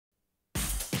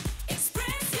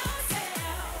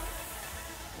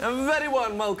Very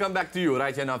warm welcome back to you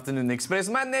right here on Afternoon Express.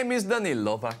 My name is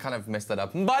Danilo, but I kind of messed that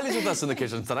up. Mbali's with us in the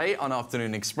kitchen today on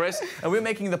Afternoon Express, and we're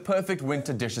making the perfect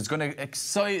winter dish. It's going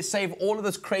to save all of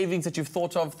those cravings that you've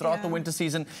thought of throughout the winter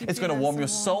season. It's going to warm your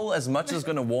soul as much as it's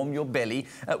going to warm your belly.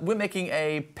 We're making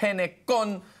a penne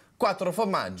con Quattro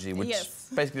Formaggi, which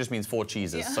basically just means 4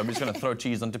 cheeses. So we're just going to throw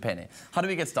cheese onto penne. How do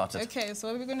we get started? Okay, so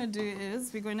what we're going to do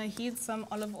is we're going to heat some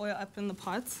olive oil up in the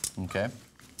pot. Okay.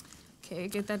 Okay,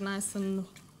 get that nice and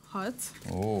hot.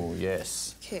 Oh,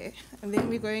 yes. Okay, and then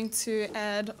we're going to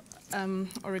add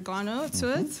oregano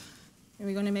to it. And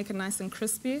we're going to make it nice and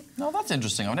crispy. No, that's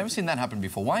interesting. I've never seen that happen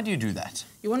before. Why do you do that?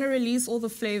 You want to release all the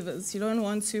flavors. You don't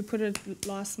want to put it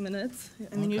last minute,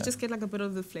 and then you just get like a bit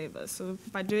of the flavor. So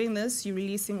by doing this, you're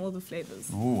releasing all the flavors.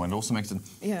 Oh, and it also makes it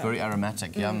very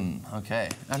aromatic. Yum. Okay.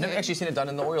 I've never actually seen it done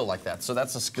in the oil like that, so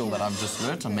that's a skill that I've just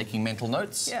learned. I'm making mental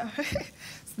notes. Yeah.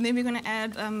 So then we're going to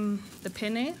add the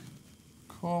penne.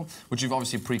 Cool. Which you've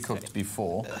obviously pre-cooked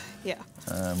before.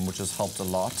 Which has helped a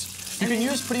lot. You can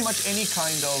use pretty much any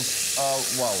kind of,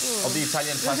 of the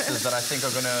Italian pastas that I think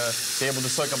are going to be able to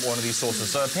soak up one of these sauces.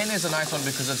 So a penne is a nice one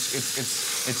because it's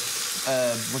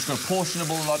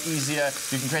portionable a lot easier.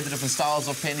 You can create the different styles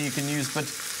of penne you can use, but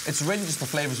it's really just the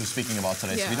flavors we're speaking about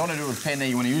today. So if you don't want to do it with penne,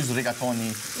 you want to use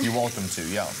rigatoni, you're welcome to,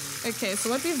 Okay, so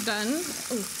what we've done...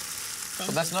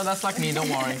 So that's like me, don't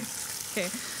worry. Okay.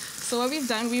 So what we've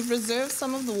done, we've reserved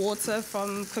some of the water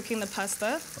from cooking the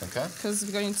pasta. Okay. Because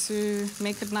we're going to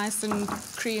make it nice and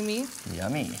creamy.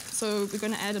 Yummy. So we're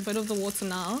going to add a bit of the water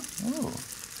now. Ooh.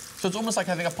 So it's almost like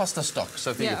having a pasta stock. So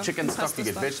if you get chicken stock, you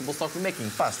get vegetable stock. We're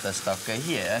making pasta stock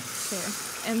here.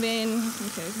 Okay. And then,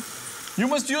 you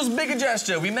must use big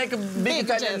gesture. We make a big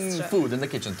Italian food in the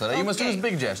kitchen today. You must use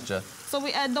big gesture. So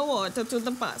we add the water to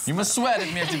the pasta. You must swear at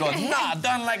me as you go, nah,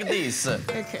 done like this.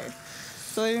 Okay.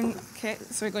 So,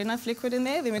 so we've got enough liquid in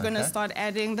there. Then we're going to start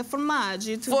adding the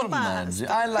formaggi to the pasta.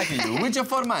 I like you. Which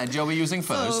formaggi are we using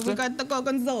first? So we got the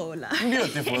gorgonzola.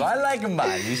 Beautiful. I like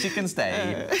Mbali. She can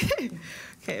stay.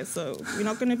 Okay, so we're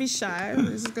not going to be shy.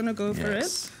 We're just going to go for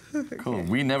it. Cool.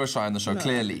 We never shy on the show,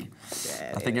 clearly.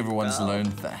 I think everyone's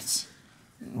learned that.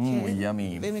 Mmm,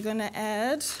 yummy. Then we're going to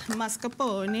add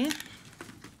mascarpone.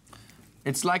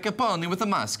 It's like a pony with a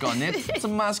mask on it. It's a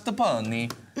masked pony.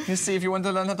 You see if you want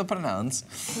to learn how to pronounce.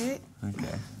 Okay.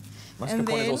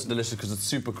 Mascarpone is also delicious because it's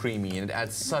super creamy and it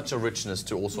adds such a richness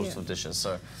to all sorts of dishes.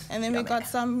 So. And then we got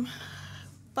some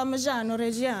Parmigiano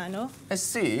Reggiano.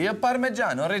 Sì,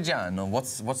 Parmigiano Reggiano.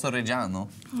 What's the Reggiano?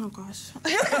 Oh gosh.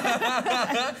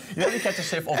 You know, you catch a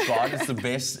chef off guard. It's the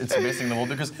best. It's the best thing in the world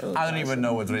because I don't even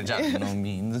know what Reggiano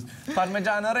means.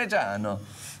 Parmigiano Reggiano.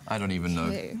 I don't even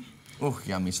know. Oh,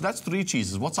 yummy. So that's 3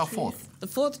 cheeses. What's our 4th? The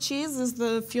 4th cheese is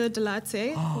the fior di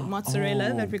latte,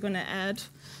 mozzarella, that we're going to add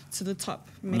to the top.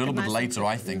 A little bit later,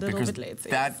 I think, because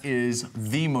that is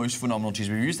the most phenomenal cheese.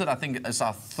 We've used it, I think, it's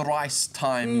our thrice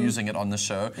time using it on the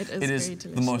show. It is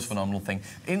the most phenomenal thing.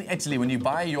 In Italy, when you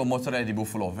buy your mozzarella di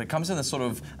bufalo, it comes in this sort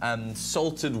of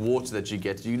salted water that you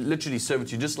get. You literally serve it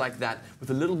to you just like that with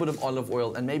a little bit of olive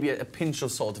oil and maybe a pinch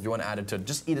of salt if you want to add it to it.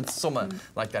 Just eat it summer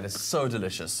like that. It's so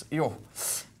delicious. Yo.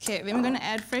 Okay, then we're going to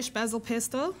add fresh basil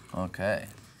pesto. Okay.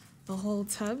 The whole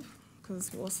tub,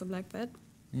 because we also like that.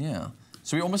 Yeah.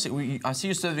 So I see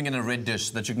you serving in a red dish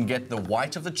so that you can get the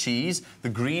white of the cheese, the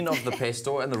green of the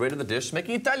pesto, and the red of the dish,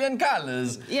 making Italian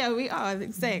colors. Yeah, we are,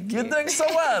 exactly. You're doing so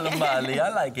well, Mbali. I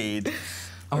like it.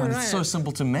 Oh, and it's so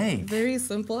simple to make. Very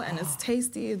simple, and it's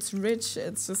tasty, it's rich,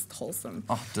 it's just wholesome.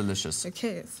 Oh, delicious.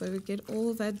 Okay, so we get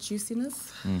all that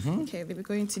juiciness. Okay, then we're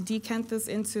going to decant this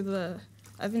into the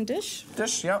oven dish. Do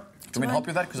you want me to help you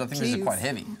with that? Because I think these are quite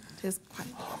heavy. It is quite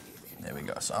heavy. There we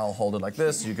go. So I'll hold it like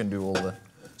this. You can do all the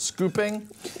scooping.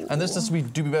 And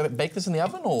do we bake this in the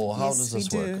oven, or how does this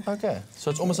work? Okay.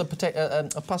 So it's almost a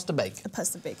pasta bake. A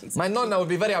pasta bake, exactly. My nonna would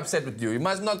be very upset with you. You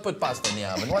must not put pasta in the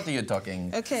oven. What are you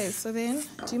talking? Okay, so then,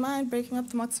 do you mind breaking up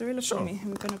the mozzarella for me? And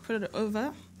we're going to put it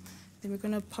over. Then we're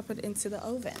going to pop it into the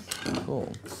oven.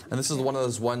 Cool. And this is one of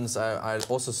those ones, I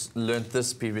also learned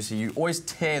this previously. You always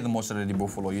tear the mozzarella di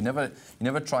bufalo. You never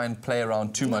try and play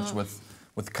around too much with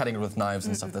cutting it with knives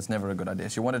and stuff. That's never a good idea.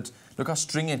 So you want it, look how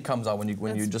stringy it comes out when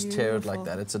you just tear it like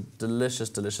that. It's a delicious,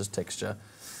 delicious texture.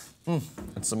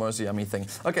 It's the most yummy thing.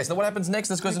 Okay, so what happens next?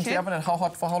 This goes into the oven, and how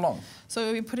hot for how long?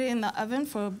 So we put it in the oven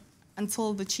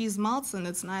until the cheese melts and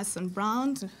it's nice and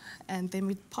browned, and then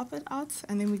we pop it out,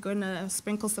 and then we're going to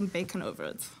sprinkle some bacon over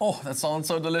it. Oh, that sounds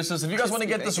so delicious. If you guys want to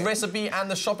get this recipe and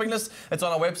the shopping list, it's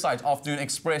on our website,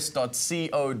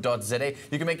 afternoonexpress.co.za.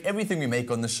 You can make everything we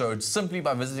make on the show simply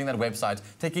by visiting that website,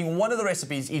 taking one of the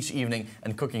recipes each evening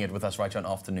and cooking it with us right here on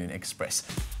Afternoon Express.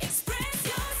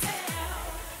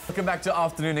 Welcome back to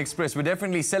Afternoon Express. We're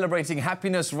definitely celebrating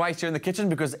happiness right here in the kitchen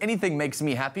because anything makes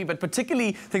me happy, but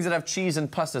particularly things that have cheese and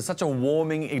pasta. It's such a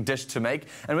warming dish to make.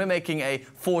 And we're making a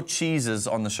 4 cheeses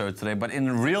on the show today, but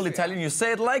in real Italian, you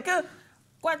say it like a...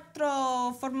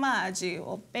 Quattro formaggi,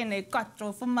 or bene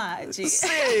quattro formaggi.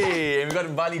 See, we've got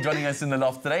Mbali joining us in the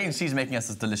loft today, and she's making us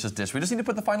this delicious dish. We just need to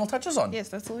put the final touches on. Yes,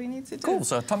 that's all you need to do. Cool,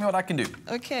 so tell me what I can do.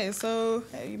 Okay, so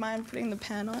you mind putting the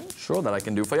pan on? Sure, that I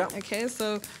can do for you. Okay,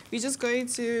 so we're just going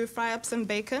to fry up some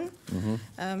bacon.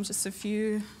 Just a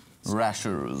few...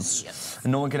 Rashers. Yes.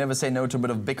 And no one can ever say no to a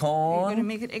bit of bacon. We're going to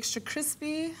make it extra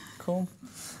crispy. Cool.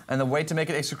 And the way to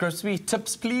make it extra crispy,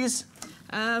 tips please?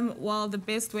 Well, the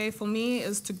best way for me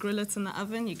is to grill it in the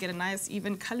oven. You get a nice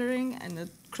even coloring and it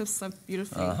crisps up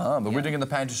beautifully. But we're doing it in the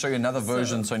pan to show you another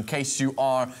version. So in case you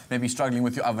are maybe struggling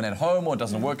with your oven at home or it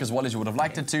doesn't work as well as you would have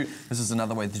liked it to, this is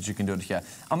another way that you can do it here.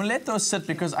 I'm going to let those sit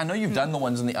because I know you've done the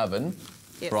ones in the oven,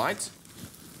 right?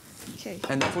 Okay.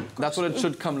 And that's what it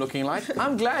should come looking like.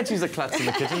 I'm glad she's a klutz in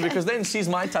the kitchen because then she's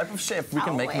my type of chef. We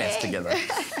can make mess together.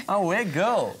 Away,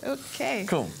 girl. Okay.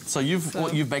 Cool. So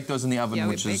you've baked those in the oven,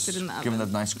 which is giving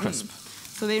that nice crisp.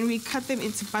 So then we cut them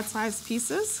into bite-sized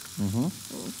pieces.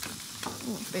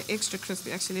 They're extra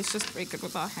crispy. Actually, let's just break it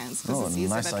with our hands because it's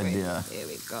easier that way. There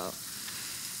we go.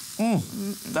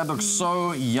 That looks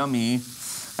so yummy.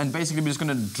 And basically, we're just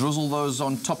going to drizzle those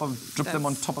on top of, drip them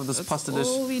on top of this pasta dish. That's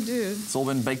all we do. It's all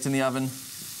been baked in the oven.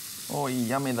 Oh,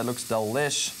 yummy. That looks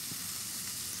delish.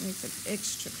 Makes it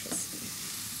extra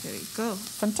crispy. There we go.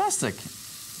 Fantastic.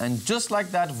 And just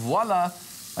like that, voila.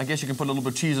 I guess you can put a little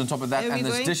bit of cheese on top of that and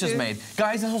this dish is made.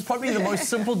 Guys, this was probably the most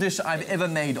simple dish I've ever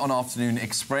made on Afternoon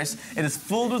Express. It is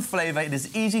filled with flavor, it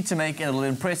is easy to make, and it'll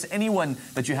impress anyone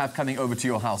that you have coming over to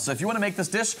your house. So if you want to make this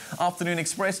dish,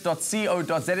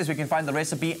 afternoonexpress.co.za is where you can find the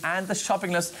recipe and the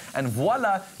shopping list. And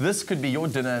voila, this could be your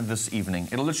dinner this evening.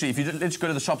 It'll literally, if you just go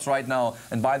to the shops right now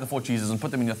and buy the 4 cheeses and put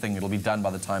them in your thing, it'll be done by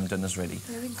the time dinner's ready.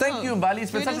 Thank you, Mbali.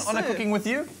 It's been such an honor cooking with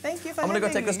you. Thank you for I'm going to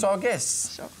go take this to our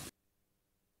guests. Sure.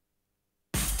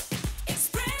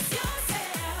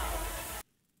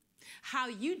 How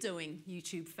you doing,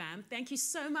 YouTube fam? Thank you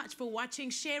so much for watching,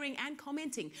 sharing and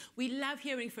commenting. We love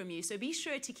hearing from you, so be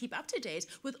sure to keep up to date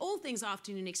with all things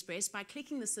Afternoon Express by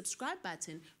clicking the subscribe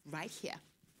button right here.